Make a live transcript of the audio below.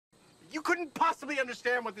You couldn't possibly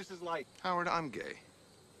understand what this is like. Howard, I'm gay.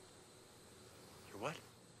 You're what?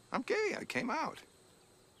 I'm gay. I came out.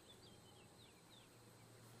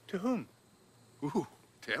 To whom? Ooh,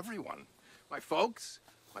 to everyone. My folks,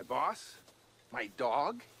 my boss, my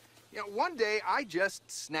dog. You know, one day I just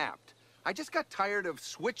snapped. I just got tired of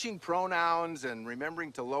switching pronouns and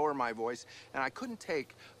remembering to lower my voice, and I couldn't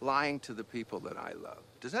take lying to the people that I love.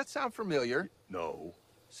 Does that sound familiar? No.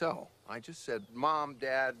 So, I just said, Mom,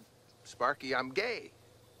 Dad, Sparky, I'm gay.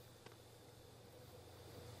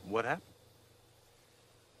 What happened?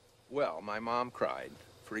 Well, my mom cried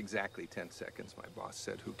for exactly 10 seconds. My boss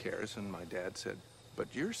said, who cares? And my dad said, but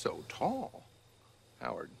you're so tall.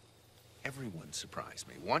 Howard, everyone surprised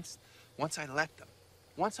me. Once I let them.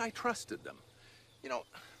 Once I trusted them. You know,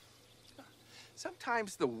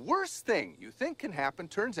 sometimes the worst thing you think can happen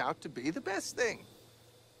turns out to be the best thing.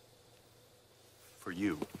 For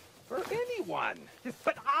you. For anyone.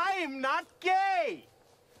 But I'm not gay!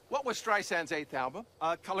 What was Streisand's 8th album?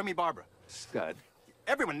 Color Me Barbara. Stud.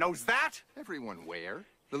 Everyone knows that. Everyone where?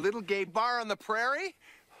 The little gay bar on the prairie?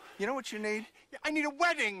 You know what you need? I need a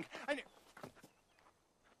wedding.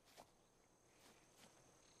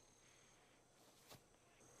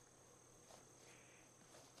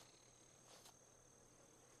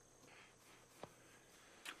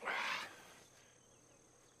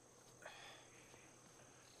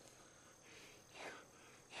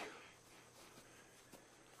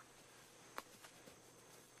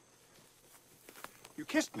 You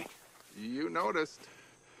kissed me. You noticed.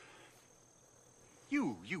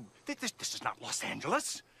 This is not Los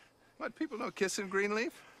Angeles. What, people don't kiss in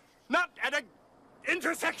Greenleaf? Not at a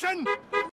intersection!